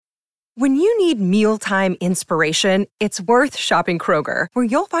When you need mealtime inspiration, it's worth shopping Kroger, where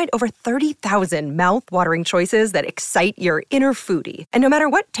you'll find over 30,000 mouth-watering choices that excite your inner foodie. And no matter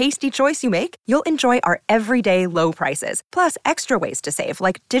what tasty choice you make, you'll enjoy our everyday low prices, plus extra ways to save,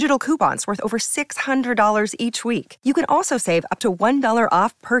 like digital coupons worth over $600 each week. You can also save up to $1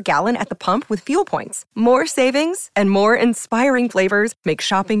 off per gallon at the pump with fuel points. More savings and more inspiring flavors make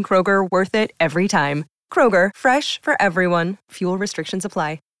shopping Kroger worth it every time. Kroger, fresh for everyone. Fuel restrictions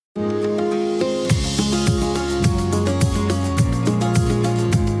apply.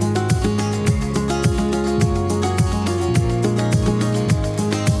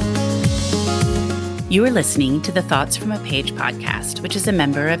 You are listening to the Thoughts from a Page podcast, which is a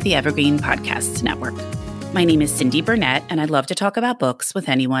member of the Evergreen Podcasts Network. My name is Cindy Burnett, and I love to talk about books with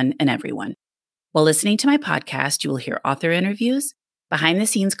anyone and everyone. While listening to my podcast, you will hear author interviews,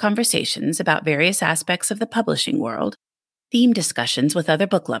 behind-the-scenes conversations about various aspects of the publishing world, theme discussions with other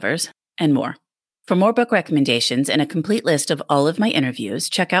book lovers, and more. For more book recommendations and a complete list of all of my interviews,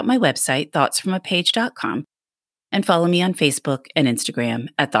 check out my website, thoughtsfromapage.com, and follow me on Facebook and Instagram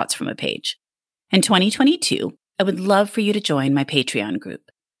at Thoughts From A Page. In 2022, I would love for you to join my Patreon group.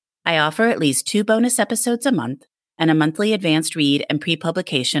 I offer at least 2 bonus episodes a month and a monthly advanced read and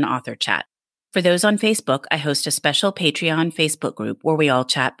pre-publication author chat. For those on Facebook, I host a special Patreon Facebook group where we all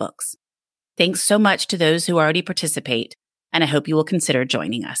chat books. Thanks so much to those who already participate, and I hope you will consider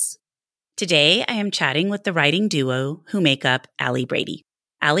joining us. Today, I am chatting with the writing duo who make up Ali Brady.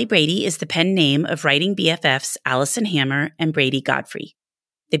 Ali Brady is the pen name of writing BFFs Allison Hammer and Brady Godfrey.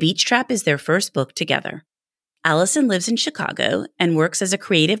 The Beach Trap is their first book together. Allison lives in Chicago and works as a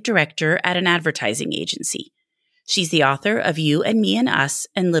creative director at an advertising agency. She's the author of You and Me and Us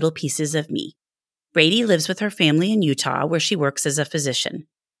and Little Pieces of Me. Brady lives with her family in Utah, where she works as a physician.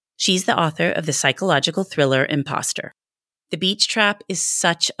 She's the author of the psychological thriller Imposter. The Beach Trap is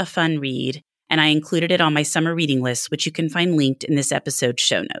such a fun read, and I included it on my summer reading list, which you can find linked in this episode's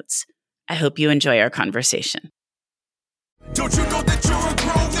show notes. I hope you enjoy our conversation. Don't you know that you're a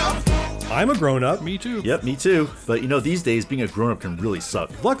grown-up? I'm a grown-up. Me too. Yep, me too. But these days, being a grown-up can really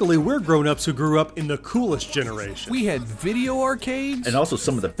suck. Luckily, we're grown-ups who grew up in the coolest generation. We had video arcades. And also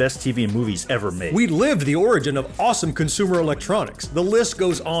some of the best TV and movies ever made. We lived the origin of awesome consumer electronics. The list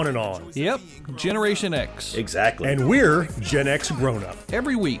goes on and on. Yep, Generation X. Exactly. And we're Gen X grown-up.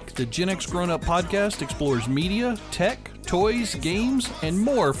 Every week, the Gen X Grown Up podcast explores media, tech, toys, games, and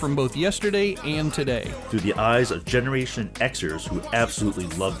more from both yesterday and today. Through the eyes of Generation Xers who absolutely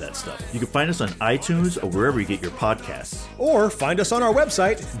love that stuff. You can find us on iTunes or wherever you get your podcasts. Or find us on our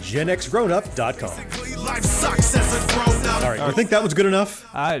website, genxgrownup.com. Life sucks as a grown-up. All right, you think that was good enough?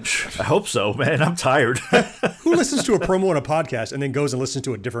 I hope so, man. I'm tired. Who listens to a promo on a podcast and then goes and listens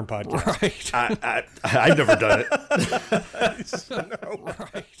to a different podcast? Right. I've never done it.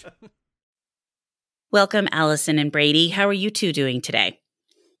 Right. Welcome, Allison and Brady. How are you two doing today?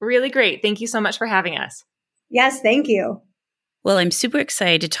 Really great. Thank you so much for having us. Yes, thank you. Well, I'm super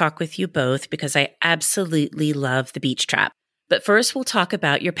excited to talk with you both because I absolutely love The Beach Trap. But first, we'll talk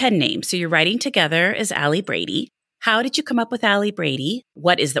about your pen name. So you're writing together as Ali Brady. How did you come up with Ali Brady?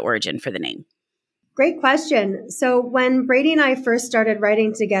 What is the origin for the name? Great question. So when Brady and I first started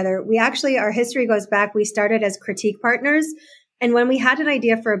writing together, our history goes back. We started as critique partners. And when we had an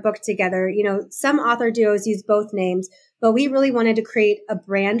idea for a book together, some author duos use both names, but we really wanted to create a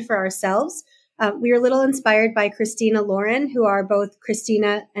brand for ourselves. We were a little inspired by Christina Lauren, who are both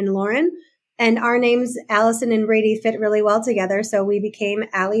Christina and Lauren. And our names, Allison and Brady, fit really well together. So we became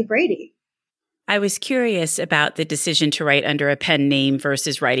Ali Brady. I was curious about the decision to write under a pen name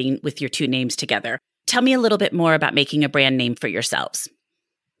versus writing with your two names together. Tell me a little bit more about making a brand name for yourselves.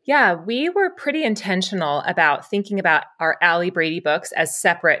 Yeah, we were pretty intentional about thinking about our Ali Brady books as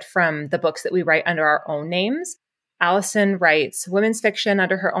separate from the books that we write under our own names. Allison writes women's fiction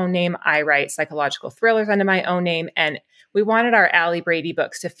under her own name. I write psychological thrillers under my own name. And we wanted our Ali Brady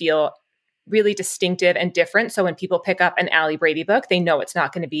books to feel really distinctive and different. So when people pick up an Ali Brady book, they know it's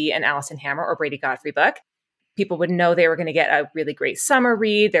not going to be an Allison Hammer or Brady Godfrey book. People would know they were going to get a really great summer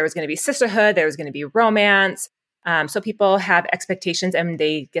read. There was going to be sisterhood. There was going to be romance. So people have expectations and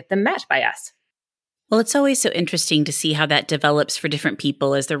they get them met by us. Well, it's always so interesting to see how that develops for different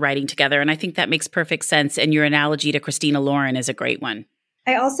people as they're writing together. And I think that makes perfect sense. And your analogy to Christina Lauren is a great one.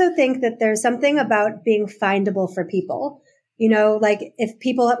 I also think that there's something about being findable for people. Like if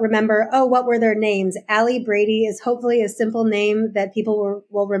people remember, what were their names? Ali Brady is hopefully a simple name that people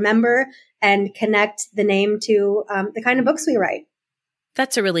will remember and connect the name to the kind of books we write.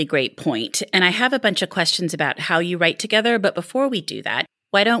 That's a really great point. And I have a bunch of questions about how you write together. But before we do that,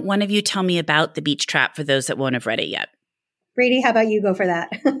 why don't one of you tell me about The Beach Trap for those that won't have read it yet? Brady, how about you go for that?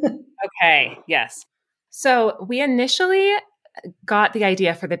 Okay, yes. So we initially got the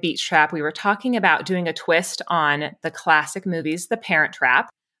idea for the Beach Trap. We were talking about doing a twist on the classic movies, The Parent Trap,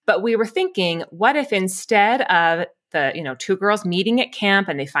 but we were thinking, what if instead of the, two girls meeting at camp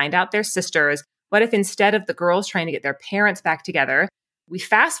and they find out they're sisters, what if instead of the girls trying to get their parents back together, we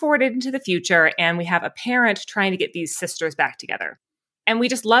fast forwarded into the future and we have a parent trying to get these sisters back together? And we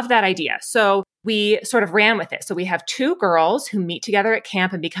just love that idea. So we sort of ran with it. So we have two girls who meet together at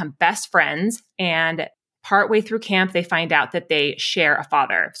camp and become best friends. And partway through camp, they find out that they share a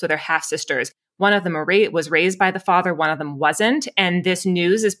father. So they're half sisters. One of them was raised by the father. One of them wasn't. And this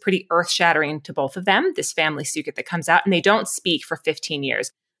news is pretty earth-shattering to both of them, this family secret that comes out. And they don't speak for 15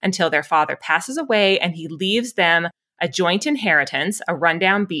 years until their father passes away and he leaves them a joint inheritance, a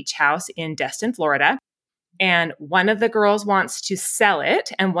rundown beach house in Destin, Florida. And one of the girls wants to sell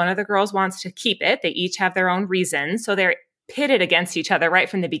it and one of the girls wants to keep it. They each have their own reasons. So they're pitted against each other right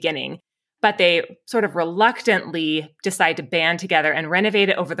from the beginning. But they sort of reluctantly decide to band together and renovate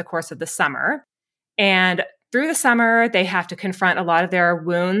it over the course of the summer. And through the summer, they have to confront a lot of their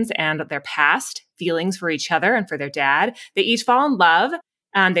wounds and their past feelings for each other and for their dad. They each fall in love.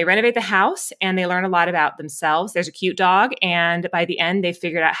 They renovate the house and they learn a lot about themselves. There's a cute dog. And by the end, they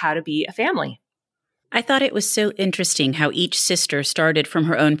figured out how to be a family. I thought it was so interesting how each sister started from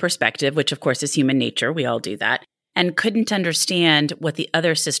her own perspective, which of course is human nature. We all do that. And couldn't understand what the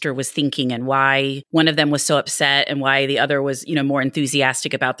other sister was thinking and why one of them was so upset and why the other was, more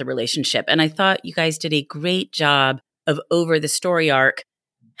enthusiastic about the relationship. And I thought you guys did a great job of over the story arc,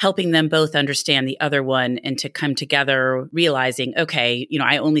 helping them both understand the other one and to come together, realizing, okay,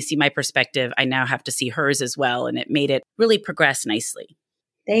 I only see my perspective. I now have to see hers as well. And it made it really progress nicely.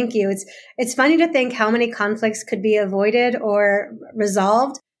 Thank you. It's funny to think how many conflicts could be avoided or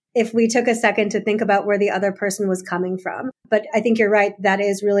resolved if we took a second to think about where the other person was coming from. But I think you're right. That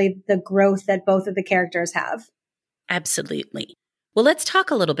is really the growth that both of the characters have. Absolutely. Well, let's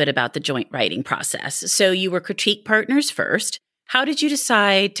talk a little bit about the joint writing process. So you were critique partners first. How did you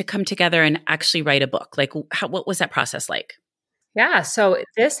decide to come together and actually write a book? What was that process like? Yeah, so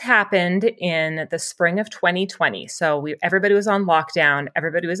this happened in the spring of 2020. So everybody was on lockdown,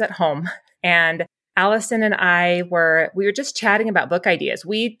 everybody was at home, and Allison and I were just chatting about book ideas.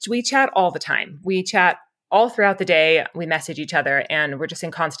 We chat all the time. We chat all throughout the day. We message each other, and we're just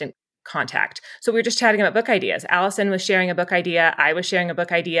in constant contact. So we were just chatting about book ideas. Allison was sharing a book idea. I was sharing a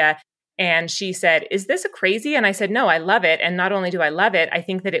book idea. And she said, "Is this a crazy?" And I said, "No, I love it. And not only do I love it, I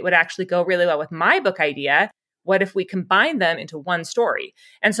think that it would actually go really well with my book idea. What if we combine them into one story?"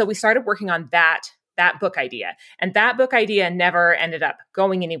 And so we started working on that book idea. And that book idea never ended up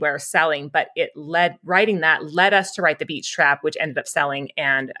going anywhere selling, but writing that led us to write The Beach Trap, which ended up selling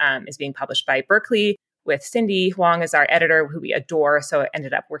and is being published by Berkley with Cindy Huang as our editor, who we adore. So it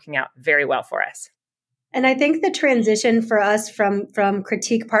ended up working out very well for us. And I think the transition for us from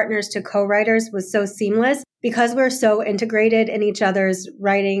critique partners to co-writers was so seamless because we're so integrated in each other's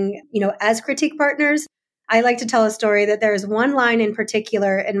writing, as critique partners. I like to tell a story that there's one line in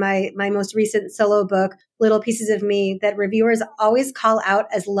particular in my most recent solo book, Little Pieces of Me, that reviewers always call out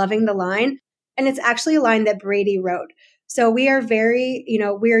as loving the line. And it's actually a line that Brady wrote. So we are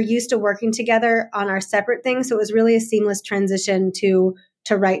we are used to working together on our separate things. So it was really a seamless transition to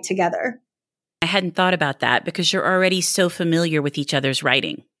write together. I hadn't thought about that because you're already so familiar with each other's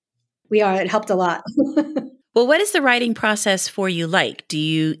writing. We are. It helped a lot. Well, what is the writing process for you like? Do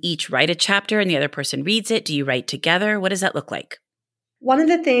you each write a chapter and the other person reads it? Do you write together? What does that look like? One of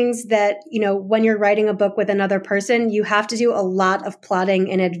the things that, when you're writing a book with another person, you have to do a lot of plotting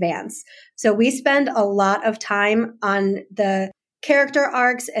in advance. So we spend a lot of time on the character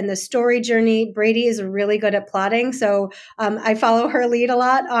arcs and the story journey. Brady is really good at plotting. So I follow her lead a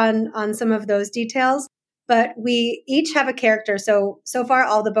lot on some of those details. But we each have a character. So far,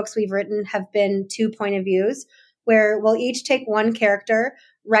 all the books we've written have been 2 point of views, where we'll each take one character,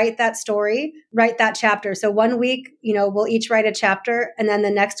 write that story, write that chapter. So one week, we'll each write a chapter, and then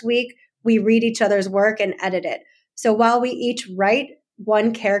the next week, we read each other's work and edit it. So while we each write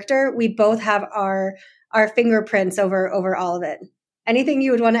one character, we both have our fingerprints over all of it. Anything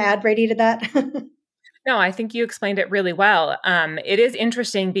you would want to add, Brady, to that? No, I think you explained it really well. It is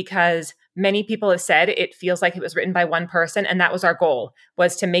interesting because many people have said it feels like it was written by one person, and that was our goal,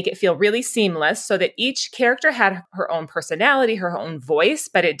 was to make it feel really seamless so that each character had her own personality, her own voice,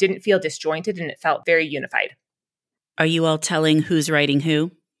 but it didn't feel disjointed and it felt very unified. Are you all telling who's writing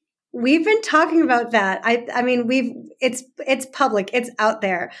who? We've been talking about that. I mean, it's public. It's out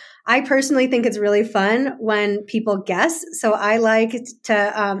there. I personally think it's really fun when people guess. So I like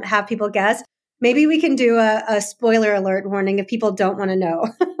to have people guess. Maybe we can do a spoiler alert warning if people don't want to know.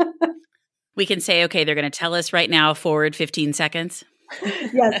 We can say, okay, they're going to tell us right now, forward 15 seconds.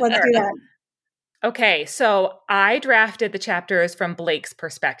 Yes, let's do that. Okay, so I drafted the chapters from Blake's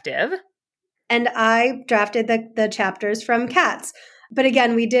perspective. And I drafted the chapters from Kat's. But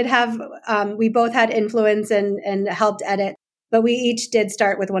again, we did have, we both had influence and helped edit, but we each did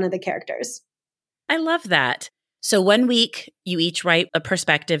start with one of the characters. I love that. So 1 week, you each write a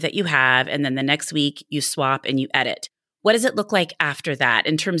perspective that you have, and then the next week you swap and you edit. What does it look like after that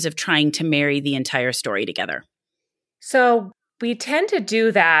in terms of trying to marry the entire story together? So we tend to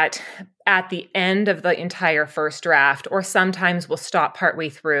do that at the end of the entire first draft, or sometimes we'll stop partway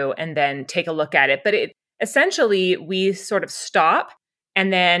through and then take a look at it. But essentially, we sort of stop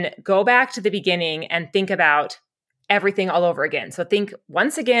and then go back to the beginning and think about everything all over again. So think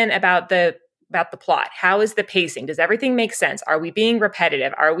once again about the plot. How is the pacing? Does everything make sense? Are we being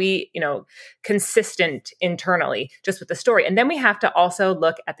repetitive? Are we, consistent internally just with the story? And then we have to also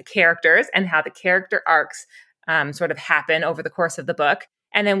look at the characters and how the character arcs sort of happen over the course of the book.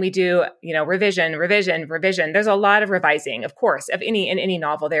 And then we do, revision. There's a lot of revising, of course, in any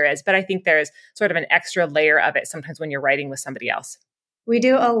novel there is, but I think there's sort of an extra layer of it sometimes when you're writing with somebody else. We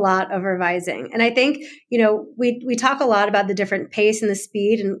do a lot of revising. And I think, we talk a lot about the different pace and the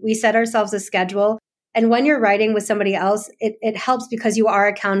speed, and we set ourselves a schedule. And when you're writing with somebody else, it helps because you are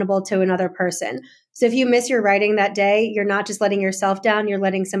accountable to another person. So if you miss your writing that day, you're not just letting yourself down, you're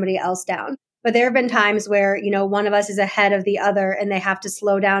letting somebody else down. But there have been times where, one of us is ahead of the other and they have to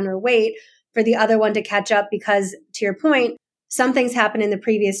slow down or wait for the other one to catch up because, to your point, something's happened in the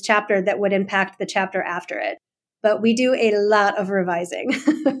previous chapter that would impact the chapter after it. But we do a lot of revising.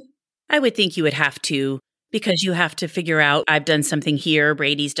 I would think you would have to, because you have to figure out, I've done something here,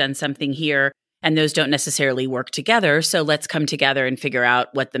 Brady's done something here, and those don't necessarily work together. So let's come together and figure out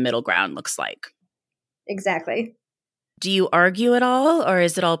what the middle ground looks like. Exactly. Do you argue at all, or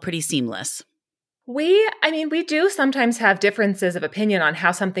is it all pretty seamless? We do sometimes have differences of opinion on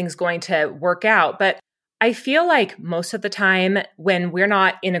how something's going to work out, but I feel like most of the time when we're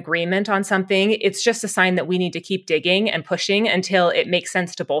not in agreement on something, it's just a sign that we need to keep digging and pushing until it makes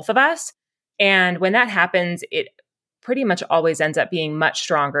sense to both of us. And when that happens, it pretty much always ends up being much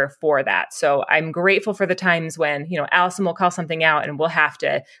stronger for that. So I'm grateful for the times when, Allison will call something out and we'll have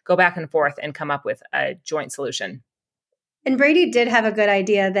to go back and forth and come up with a joint solution. And Brady did have a good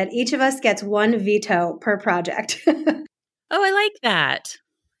idea that each of us gets one veto per project. Oh, I like that.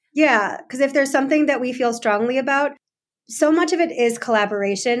 Yeah, because if there's something that we feel strongly about, so much of it is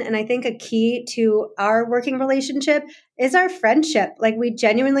collaboration. And I think a key to our working relationship is our friendship. Like, we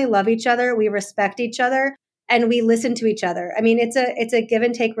genuinely love each other, we respect each other, and we listen to each other. I mean, it's a give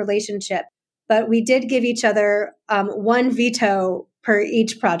and take relationship, but we did give each other one veto per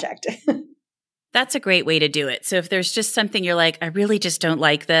each project. That's a great way to do it. So if there's just something you're like, I really just don't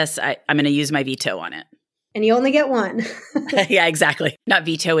like this, I'm going to use my veto on it. And you only get one. Yeah, exactly. Not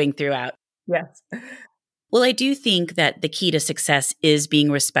vetoing throughout. Yes. Well, I do think that the key to success is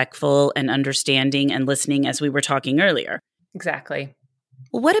being respectful and understanding and listening, as we were talking earlier. Exactly.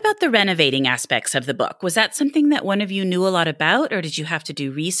 Well, what about the renovating aspects of the book? Was that something that one of you knew a lot about, or did you have to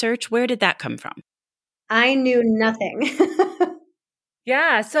do research? Where did that come from? I knew nothing.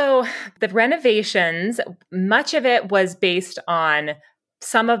 Yeah. So the renovations, much of it was based on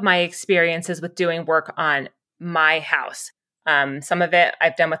some of my experiences with doing work on my house. Some of it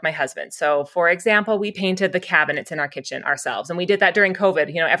I've done with my husband. So for example, we painted the cabinets in our kitchen ourselves. And we did that during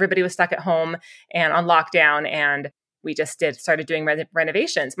COVID. Everybody was stuck at home and on lockdown, and we just started doing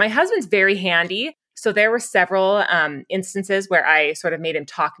renovations. My husband's very handy. So there were several instances where I sort of made him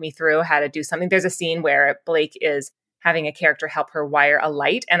talk me through how to do something. There's a scene where Blake is having a character help her wire a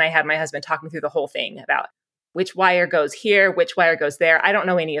light. And I had my husband talk me through the whole thing about which wire goes here, which wire goes there. I don't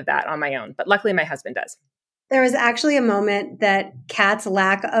know any of that on my own, but luckily my husband does. There was actually a moment that Kat's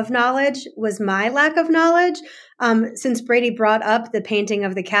lack of knowledge was my lack of knowledge. Since Brady brought up the painting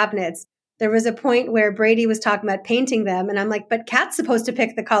of the cabinets, there was a point where Brady was talking about painting them. And I'm like, but Kat's supposed to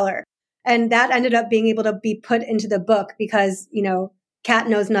pick the color. And that ended up being able to be put into the book because, Kat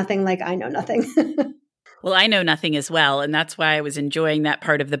knows nothing like I know nothing. Well, I know nothing as well, and that's why I was enjoying that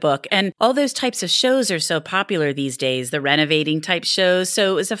part of the book. And all those types of shows are so popular these days, the renovating type shows.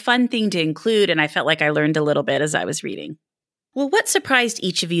 So it was a fun thing to include, and I felt like I learned a little bit as I was reading. Well, what surprised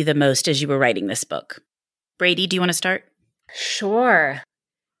each of you the most as you were writing this book? Brady, do you want to start? Sure.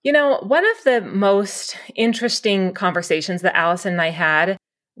 One of the most interesting conversations that Allison and I had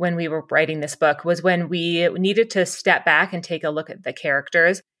when we were writing this book was when we needed to step back and take a look at the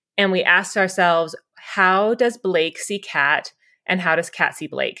characters. And we asked ourselves, how does Blake see Kat and how does Kat see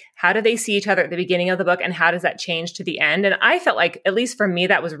Blake? How do they see each other at the beginning of the book, and how does that change to the end? And I felt like, at least for me,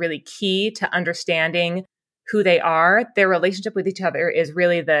 that was really key to understanding who they are. Their relationship with each other is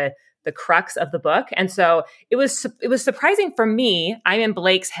really the crux of the book. And so it was surprising for me. I'm in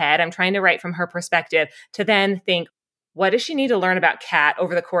Blake's head. I'm trying to write from her perspective to then think, what does she need to learn about Kat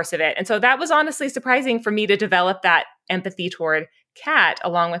over the course of it? And so that was honestly surprising for me to develop that empathy toward Kat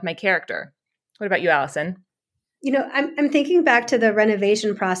along with my character. What about you, Allison? I'm thinking back to the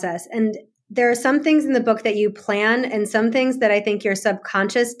renovation process, and there are some things in the book that you plan and some things that I think your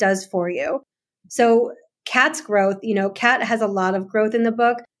subconscious does for you. So Kat's growth, Kat has a lot of growth in the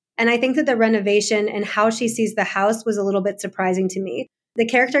book. And I think that the renovation and how she sees the house was a little bit surprising to me. The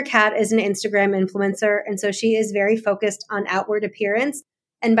character Kat is an Instagram influencer, and so she is very focused on outward appearance.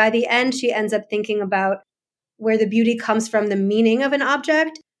 And by the end, she ends up thinking about where the beauty comes from, the meaning of an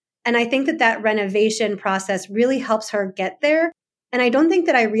object. And I think that renovation process really helps her get there. And I don't think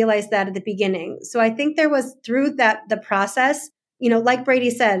that I realized that at the beginning. So I think there was through the process, like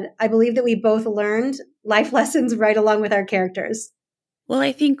Brady said, I believe that we both learned life lessons right along with our characters. Well,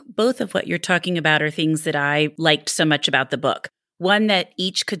 I think both of what you're talking about are things that I liked so much about the book. One, that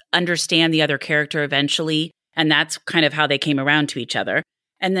each could understand the other character eventually, and that's kind of how they came around to each other.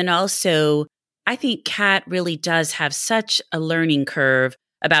 And then also, I think Kat really does have such a learning curve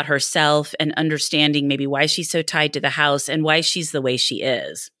about herself and understanding maybe why she's so tied to the house and why she's the way she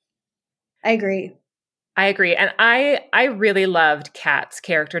is. I agree. And I really loved Kat's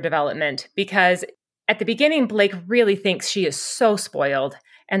character development because at the beginning, Blake really thinks she is so spoiled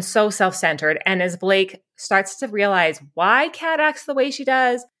and so self-centered. And as Blake starts to realize why Kat acts the way she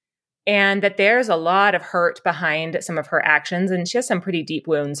does, and that there's a lot of hurt behind some of her actions, and she has some pretty deep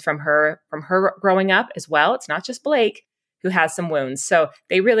wounds from her growing up as well. It's not just Blake who has some wounds. So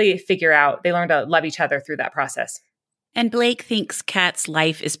they really they learn to love each other through that process. And Blake thinks Kat's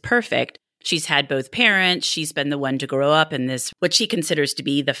life is perfect. She's had both parents. She's been the one to grow up in this, what she considers to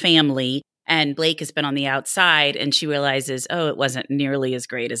be the family. And Blake has been on the outside, and she realizes, it wasn't nearly as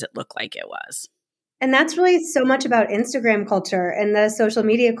great as it looked like it was. And that's really so much about Instagram culture and the social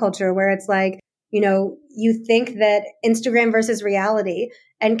media culture, where it's like, you think that Instagram versus reality,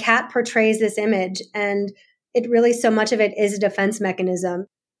 and Kat portrays this image, and it really, so much of it is a defense mechanism.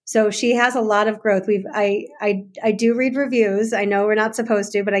 So she has a lot of growth. I do read reviews. I know we're not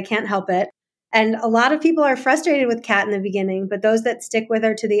supposed to, but I can't help it. And a lot of people are frustrated with Kat in the beginning, but those that stick with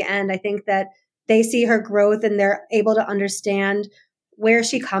her to the end, I think that they see her growth and they're able to understand where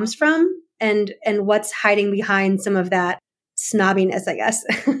she comes from and what's hiding behind some of that snobbiness, I guess.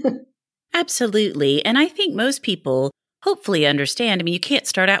 Absolutely. And I think most people hopefully understand. I mean, you can't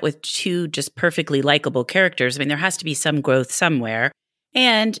start out with two just perfectly likable characters. I mean, there has to be some growth somewhere.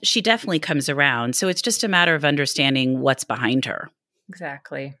 And she definitely comes around. So it's just a matter of understanding what's behind her.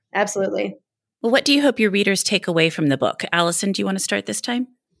 Exactly. Absolutely. Well, what do you hope your readers take away from the book? Allison, do you want to start this time?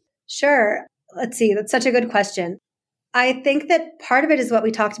 Sure. Let's see. That's such a good question. I think that part of it is what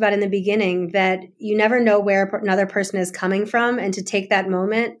we talked about in the beginning, that you never know where another person is coming from, and to take that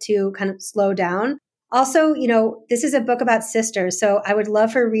moment to kind of slow down. Also, this is a book about sisters. So I would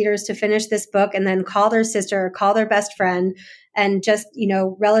love for readers to finish this book and then call their sister or call their best friend and just,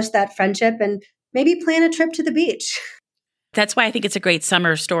 relish that friendship and maybe plan a trip to the beach. That's why I think it's a great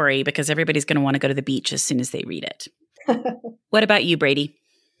summer story, because everybody's going to want to go to the beach as soon as they read it. What about you, Brady?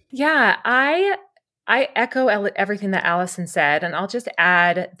 Yeah, I echo everything that Allison said, and I'll just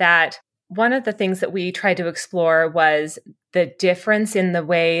add that one of the things that we tried to explore was the difference in the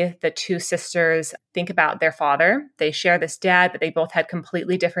way the two sisters think about their father. They share this dad, but they both had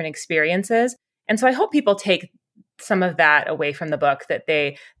completely different experiences. And so I hope people take some of that away from the book,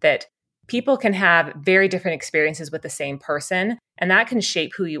 that people can have very different experiences with the same person, and that can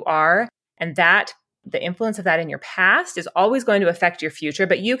shape who you are. And that the influence of that in your past is always going to affect your future,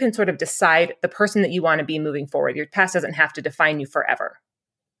 but you can sort of decide the person that you want to be moving forward. Your past doesn't have to define you forever.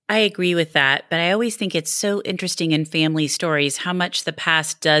 I agree with that, but I always think it's so interesting in family stories how much the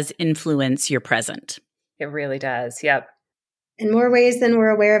past does influence your present. It really does. Yep. In more ways than we're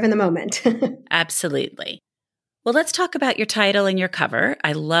aware of in the moment. Absolutely. Well, let's talk about your title and your cover.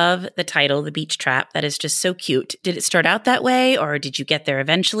 I love the title, The Beach Trap. That is just so cute. Did it start out that way, or did you get there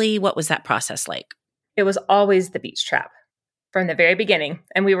eventually? What was that process like? It was always The Beach Trap from the very beginning.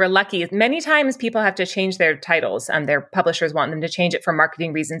 And we were lucky. Many times people have to change their titles. Their publishers want them to change it for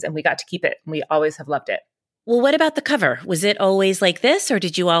marketing reasons, and we got to keep it. We always have loved it. Well, what about the cover? Was it always like this, or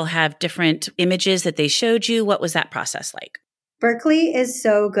did you all have different images that they showed you? What was that process like? Berkley is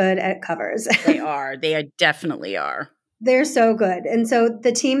so good at covers. They are. They definitely are. They're so good. And so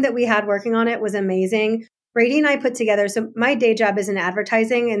the team that we had working on it was amazing. Brady and I put together, so my day job is in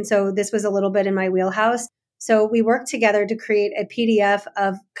advertising. And so this was a little bit in my wheelhouse. So we worked together to create a PDF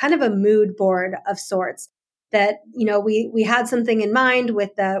of kind of a mood board of sorts that, we had something in mind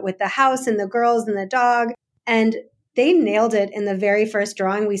with the house and the girls and the dog, and they nailed it in the very first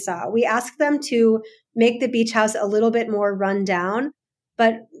drawing we saw. We asked them to make the beach house a little bit more run down.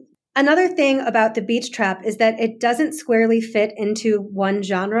 But another thing about The Beach Trap is that it doesn't squarely fit into one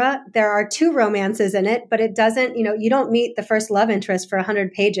genre. There are 2 romances in it, but it doesn't, you don't meet the first love interest for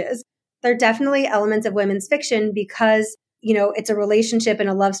 100 pages. There are definitely elements of women's fiction because, it's a relationship and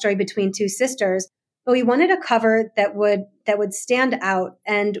a love story between 2 sisters. But we wanted a cover that would stand out.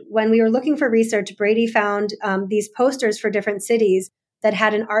 And when we were looking for research, Brady found these posters for different cities that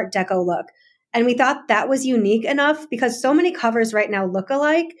had an Art Deco look. And we thought that was unique enough because so many covers right now look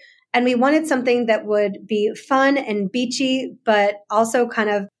alike. And we wanted something that would be fun and beachy, but also kind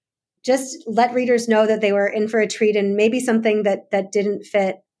of just let readers know that they were in for a treat and maybe something that didn't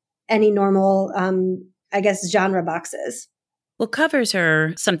fit any normal, genre boxes. Well, covers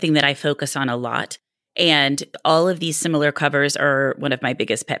are something that I focus on a lot. And all of these similar covers are one of my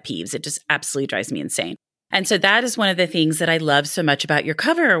biggest pet peeves. It just absolutely drives me insane. And so that is one of the things that I love so much about your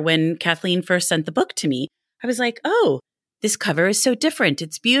cover. When Kathleen first sent the book to me, I was like, oh, this cover is so different.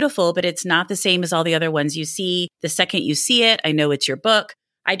 It's beautiful, but it's not the same as all the other ones you see. The second you see it, I know it's your book.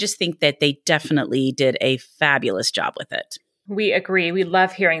 I just think that they definitely did a fabulous job with it. We agree. We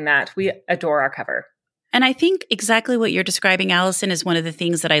love hearing that. We adore our cover. And I think exactly what you're describing, Allison, is one of the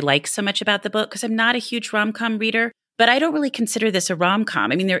things that I like so much about the book, because I'm not a huge rom-com reader, but I don't really consider this a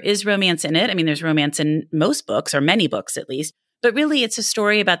rom-com. I mean, there is romance in it. I mean, there's romance in most books, or many books at least. But really, it's a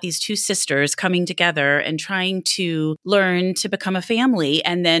story about these 2 sisters coming together and trying to learn to become a family.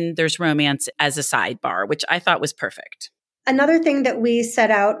 And then there's romance as a sidebar, which I thought was perfect. Another thing that we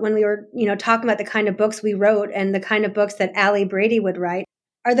set out when we were, talking about the kind of books we wrote and the kind of books that Allie Brady would write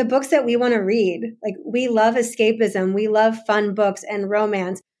are the books that we want to read. Like, we love escapism. We love fun books and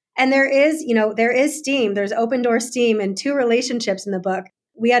romance. And there is steam. There's open door steam and 2 relationships in the book.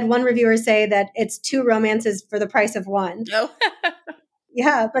 We had one reviewer say that it's 2 romances for the price of 1. Oh.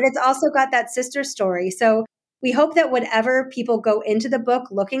 Yeah, but it's also got that sister story. So we hope that whatever people go into the book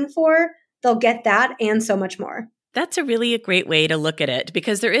looking for, they'll get that and so much more. That's a great way to look at it,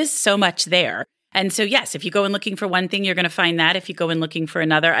 because there is so much there. And so, yes, if you go in looking for one thing, you're going to find that. If you go in looking for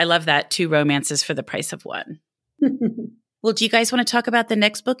another, I love that, 2 romances for the price of 1. Well, do you guys want to talk about the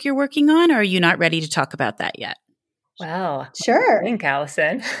next book you're working on, or are you not ready to talk about that yet? Well, sure. I think,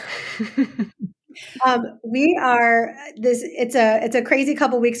 Allison. We are it's a crazy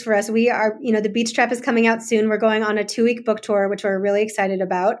couple weeks for us. We are, The Beach Trap is coming out soon. We're going on a 2-week book tour, which we're really excited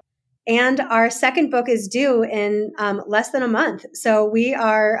about. And our second book is due in less than a month. So we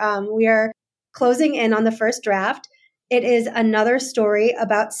are closing in on the first draft. It is another story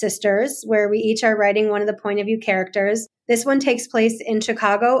about sisters where we each are writing one of the point of view characters. This one takes place in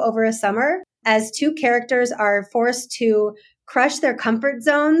Chicago over a summer as 2 characters are forced to crush their comfort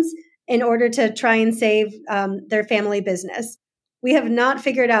zones in order to try and save their family business. We have not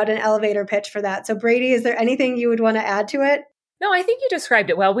figured out an elevator pitch for that. So Brady, is there anything you would want to add to it? No, I think you described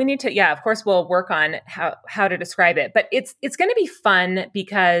it well. We need to, of course, we'll work on how to describe it. But it's going to be fun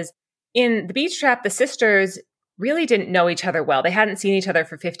because in The Beach Trap, the sisters really didn't know each other well. They hadn't seen each other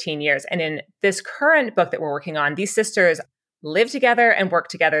for 15 years. And in this current book that we're working on, these sisters live together and work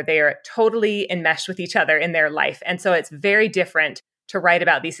together. They are totally enmeshed with each other in their life. And so it's very different to write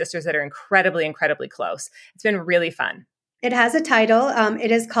about these sisters that are incredibly, incredibly close. It's been really fun. It has a title.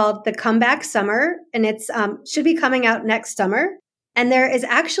 It is called The Comeback Summer, and it's should be coming out next summer. And there is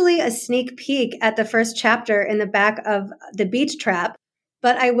actually a sneak peek at the first chapter in the back of The Beach Trap.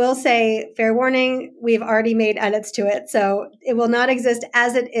 But I will say, fair warning, we've already made edits to it. So it will not exist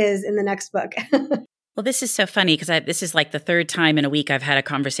as it is in the next book. Well, this is so funny because this is like the 3rd time in a week I've had a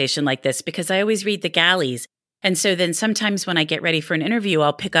conversation like this, because I always read the galleys. And so then sometimes when I get ready for an interview,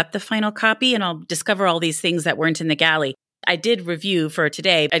 I'll pick up the final copy and I'll discover all these things that weren't in the galley. I did review for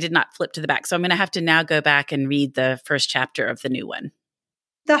today. I did not flip to the back. So I'm going to have to now go back and read the first chapter of the new one.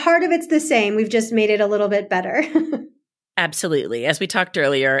 The heart of it's the same. We've just made it a little bit better. Absolutely. As we talked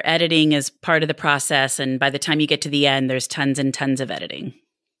earlier, editing is part of the process. And by the time you get to the end, there's tons and tons of editing.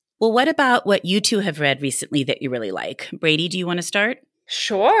 Well, what about what you 2 have read recently that you really like? Brady, do you want to start?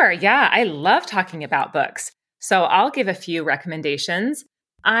 Sure. Yeah, I love talking about books. So I'll give a few recommendations.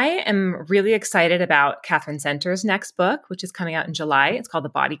 I am really excited about Catherine Center's next book, which is coming out in July. It's called The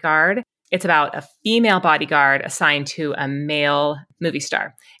Bodyguard. It's about a female bodyguard assigned to a male movie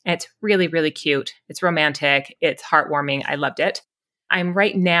star. And it's really, really cute. It's romantic. It's heartwarming. I loved it. I'm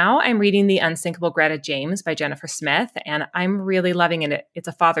reading The Unsinkable Greta James by Jennifer Smith, and I'm really loving it. It's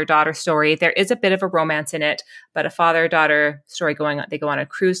a father-daughter story. There is a bit of a romance in it, but a father-daughter story going on. They go on a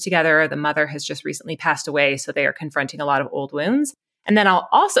cruise together. The mother has just recently passed away, so they are confronting a lot of old wounds. And then I'll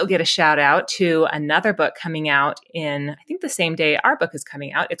also get a shout out to another book coming out in, I think the same day our book is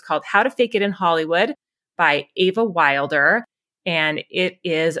coming out. It's called How to Fake It in Hollywood by Ava Wilder. And it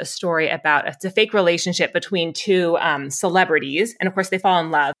is a story about it's a fake relationship between two celebrities. And of course, they fall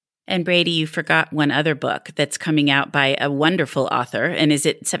in love. And Brady, you forgot one other book that's coming out by a wonderful author. And is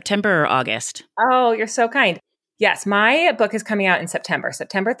it September or August? Oh, you're so kind. Yes, my book is coming out in September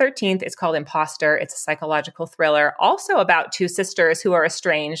 13th. It's called Imposter. It's a psychological thriller, also about two sisters who are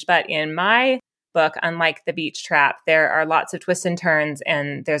estranged. But in my book, unlike The Beach Trap, there are lots of twists and turns,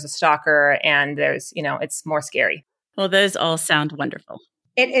 and there's a stalker, and there's, it's more scary. Well, those all sound wonderful.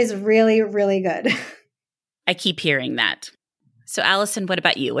 It is really, really good. I keep hearing that. So, Allison, what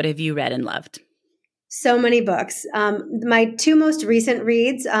about you? What have you read and loved? So many books. My two most recent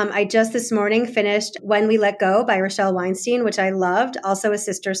reads, I just this morning finished When We Let Go by Rochelle Weinstein, which I loved, also a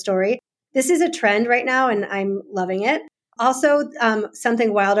sister story. This is a trend right now, and I'm loving it. Also,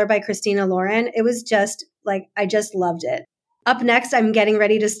 Something Wilder by Christina Lauren. It was just I just loved it. Up next, I'm getting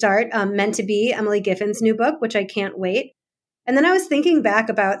ready to start Meant to Be, Emily Giffen's new book, which I can't wait. And then I was thinking back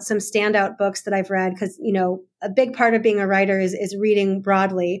about some standout books that I've read because, a big part of being a writer is reading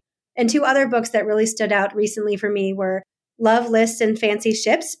broadly. And two other books that really stood out recently for me were Love, Lists, and Fancy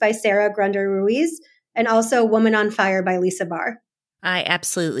Ships by Sarah Grunder Ruiz, and also Woman on Fire by Lisa Barr. I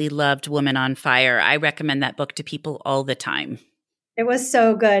absolutely loved Woman on Fire. I recommend that book to people all the time. It was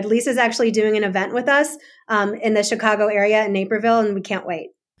so good. Lisa's actually doing an event with us in the Chicago area in Naperville, and we can't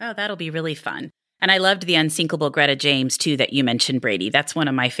wait. Oh, that'll be really fun. And I loved The Unsinkable Greta James, too, that you mentioned, Brady. That's one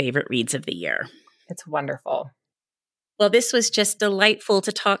of my favorite reads of the year. It's wonderful. Well, this was just delightful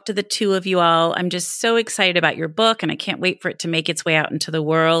to talk to the two of you all. I'm just so excited about your book, and I can't wait for it to make its way out into the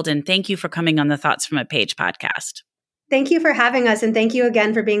world. And thank you for coming on the Thoughts from a Page podcast. Thank you for having us, and thank you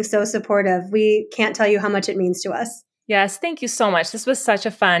again for being so supportive. We can't tell you how much it means to us. Yes, thank you so much. This was such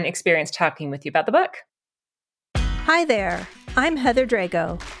a fun experience talking with you about the book. Hi there. I'm Heather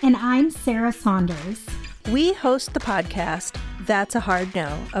Drago. And I'm Sarah Saunders. We host the podcast, That's a Hard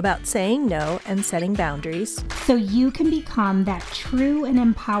No, about saying no and setting boundaries. So you can become that true and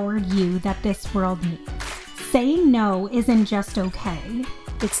empowered you that this world needs. Saying no isn't just okay.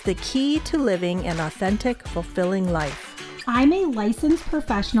 It's the key to living an authentic, fulfilling life. I'm a licensed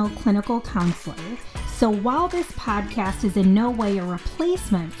professional clinical counselor, so while this podcast is in no way a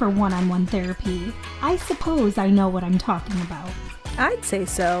replacement for one-on-one therapy, I suppose I know what I'm talking about. I'd say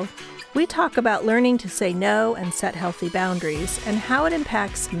so. We talk about learning to say no and set healthy boundaries and how it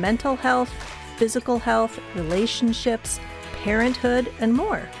impacts mental health, physical health, relationships, parenthood, and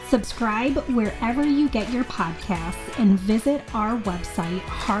more. Subscribe wherever you get your podcasts and visit our website,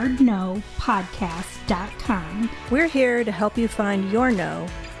 hardnopodcast.com. We're here to help you find your no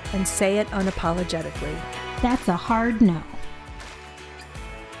and say it unapologetically. That's a hard no.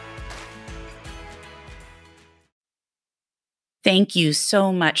 Thank you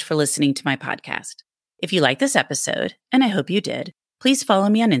so much for listening to my podcast. If you like this episode, and I hope you did, please follow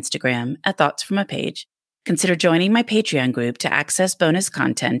me on Instagram at Thoughts From a Page. Consider joining my Patreon group to access bonus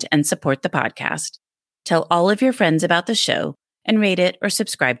content and support the podcast. Tell all of your friends about the show and rate it or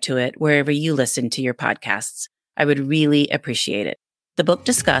subscribe to it wherever you listen to your podcasts. I would really appreciate it. The book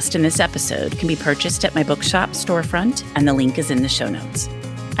discussed in this episode can be purchased at my bookshop storefront, and the link is in the show notes.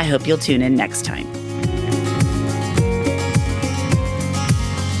 I hope you'll tune in next time.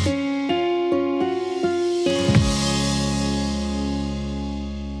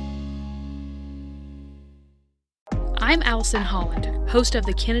 I'm Allison Holland, host of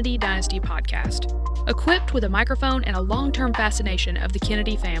the Kennedy Dynasty podcast. Equipped with a microphone and a long-term fascination of the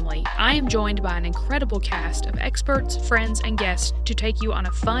Kennedy family, I am joined by an incredible cast of experts, friends, and guests to take you on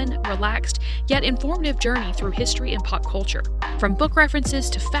a fun, relaxed, yet informative journey through history and pop culture. From book references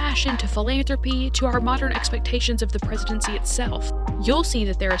to fashion to philanthropy to our modern expectations of the presidency itself, you'll see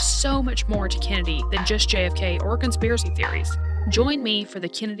that there is so much more to Kennedy than just JFK or conspiracy theories. Join me for the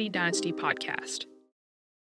Kennedy Dynasty podcast.